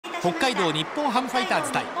北海道日本ハムファイター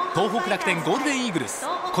ズ対東北楽天ゴールデンイーグルス、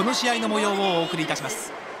この試合の模様をお送りいたしま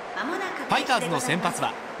す。ファイターズの先発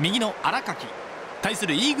は右の荒垣、対す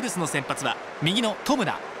るイーグルスの先発は右の戸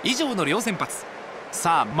村、以上の両先発。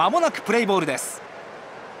さあ間もなくプレイボールです。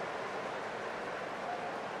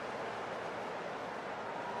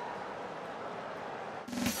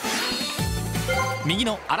右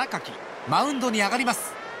の荒垣、マウンドに上がりま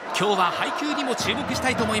す。今日は配球にも注目し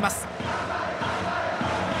たいと思います。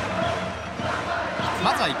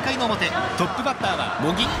まずは1回の表、トップバッターは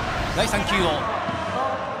茂木。第3球を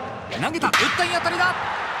投げた、打ったいい当たりだ。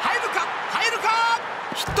入るか入るか、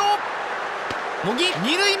ヒット。茂木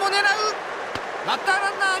二塁も狙う。バッターラ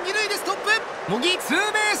ンナー二塁でストップ。茂木ツ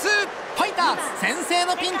ーベース。ファイターズ先制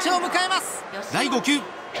のピンチを迎えます。第5球投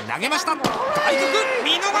げました。外角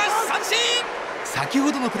見逃し三振。先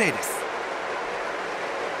ほどのプレーです。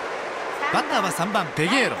バッターは3番ペ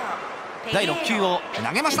ゲーロ。第6球を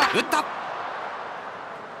投げました。打った。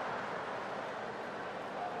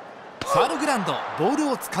ファウルグラウンド、ボール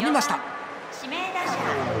をつかみました。投げ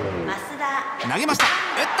ました。打っ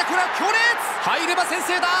た。これは強烈。入れば先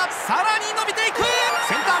制だ。さらに伸びていく。セ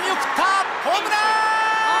ンター見送った。ホームラ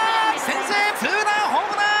ン。先制ツーランホー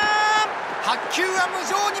ムラン。白球は無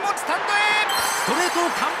情にもスタンドへ。ストレートを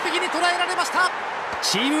完璧に捉えられました。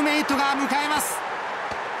チームメイトが迎えます。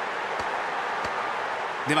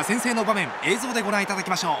では先制の場面、映像でご覧いただき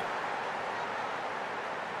ましょう。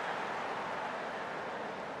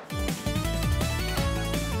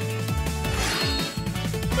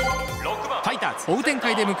ファイターズ追う展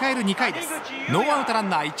開で迎える2回です。ノーアウトラン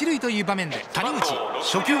ナー一塁という場面で谷口、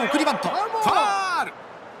初球送りバント、ファウル。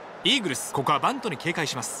イーグルスここはバントに警戒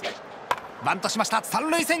します。バントしました。三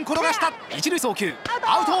塁線転がした。一塁送球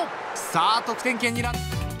アウト。さあ得点圏にラン。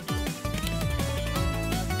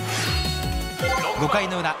5回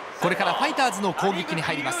の裏、これからファイターズの攻撃に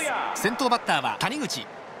入ります。先頭バッターは谷口。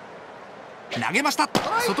投げました。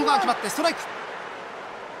外側決まってストライク。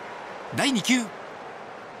第2球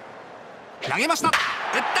投げました。打った。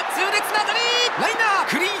痛烈な当たり。ライナー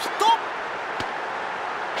クリーンヒット。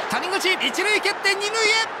谷口一塁蹴って二塁へ。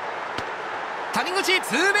谷口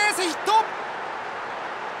ツーベースヒット。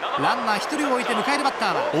ランナー1人を置いて迎えるバッ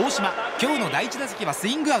ターは大島。今日の第1打席はス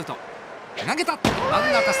イングアウト。投げた。真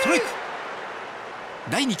ん中ストライク。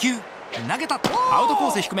第2球投げた。アウトコ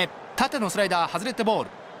ース低め、縦のスライダー外れてボール。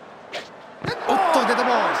おっとデッド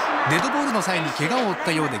ボール。デッドボールの際に怪我を負っ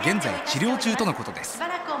たようで現在治療中とのことです。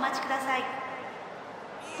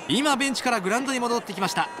今ベンチからグラウンドに戻ってきま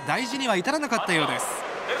した。大事には至らなかったようです。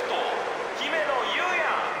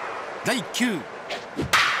第1球打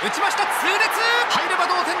ちました。痛烈。入れば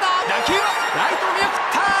同点だ。打球はライトを見送っ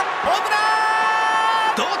た。ホームラン。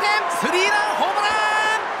同点スリーランホームラン。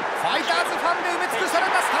ファイターズファンで埋め尽くされ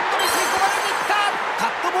たスタンドに吸い込まれていった。カ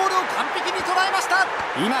ットボールを完璧に捉えました。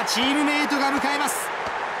今チームメイトが迎えます。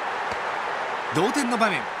同点の場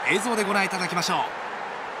面、映像でご覧いただきましょう。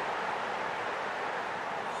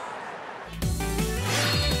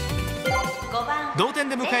同点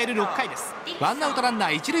で迎える6回です。ワンアウトランナ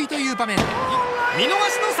ー一塁という場面で見逃し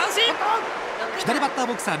の三振。左バッター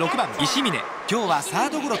ボクサー6番石峰、今日はサー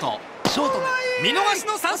ドゴロとショートが見逃し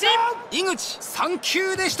の三振。井口3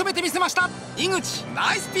球で仕留めてみせました。井口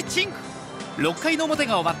ナイスピッチング。6回の表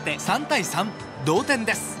が終わって3対3、同点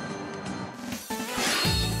です。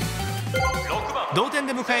同点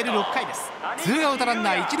で迎える6回です。ツーアウトラン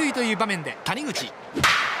ナー一塁という場面で谷口、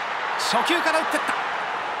初球から打ってった。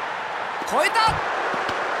越えた。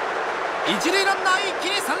一塁ランナー一気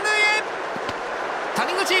に三塁へ。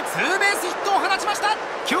谷口ツーベースヒットを放ちました。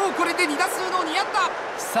今日これで2打数の2安打。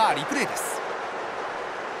さあリプレイです。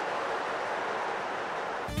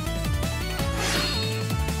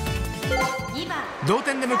同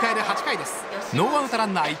点で迎える8回です。ノーアウトラ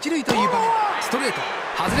ンナー一塁という場面、ストレート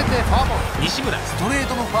外れてフォアボール。西村ストレー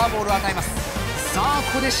トのフォアボールを与えます。さあ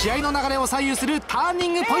ここで試合の流れを左右するターニ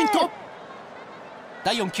ングポイント。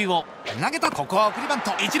第4球を投げた。ここは送りバン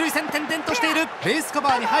ト。一塁線転々としている。ベースカ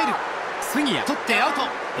バーに入る。杉谷取ってアウト。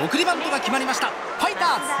送りバントが決まりました。ファイタ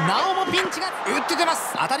ーズなおもピンチが。打って出ま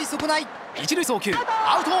す。当たり損ない。一塁送球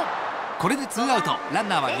アウト。これでツーアウト。ラン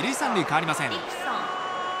ナーは二塁三塁変わりません。投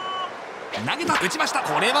げた。打ちました。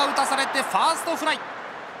これは打たされてファーストフライ。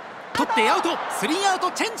取ってアウト。スリーアウト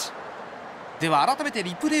チェンジ。では改めて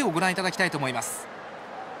リプレイをご覧いただきたいと思います。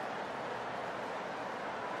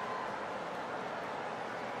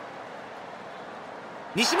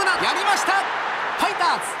西村やりました。ファイタ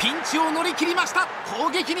ーズピンチを乗り切りました。攻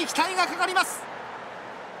撃に期待がかかります。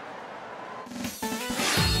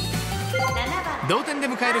同点で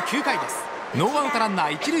迎える9回です。ノーアウトランナ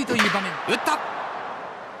ー一塁という場面、打った。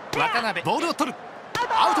渡辺ボールを取る。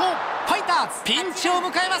アウト。ーズピンチを迎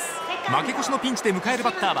えます。負け越しのピンチで迎える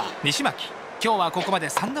バッターは西巻。今日はここまで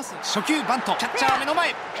3打数。初球バント、キャッチャー目の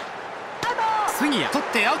前、杉谷取っ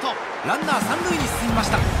てアウト。ランナー3塁に進みまし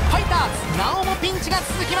た。ファイターズなおもピンチが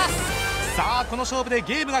続きます。さあこの勝負で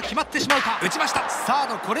ゲームが決まってしまうか。打ちました。サー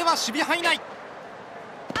ドこれは守備範囲内。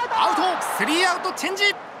アウト。スリーアウトチェンジ。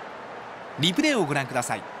リプレイをご覧くだ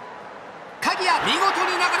さい。鍵谷見事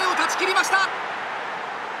に流れを断ち切りました。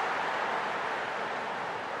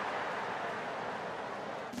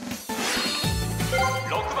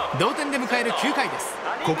同点で迎える9回です。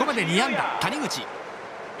ここまで2安打。谷口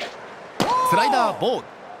スライダーボール。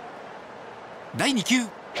第2球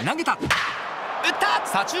投げた、打った。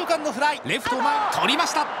左中間のフライ、レフト前取りま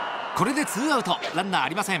した。これでツーアウト、ランナーあ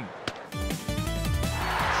りません。フ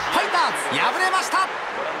ァイターズ敗れました。ご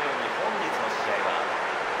覧のように本日の試合は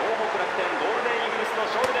東北楽天ゴールデンイーグルスの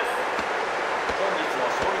勝利です。本日の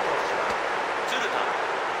勝利投手は鶴田、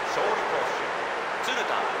勝利投手鶴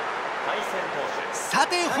田、対戦投手。さ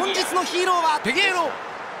て本日のヒーローはペゲーロ。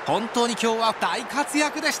本当に今日は大活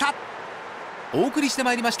躍でした。お送りして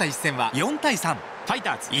まいりました一戦は4対3、ファイ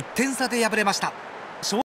ターズ1点差で敗れました。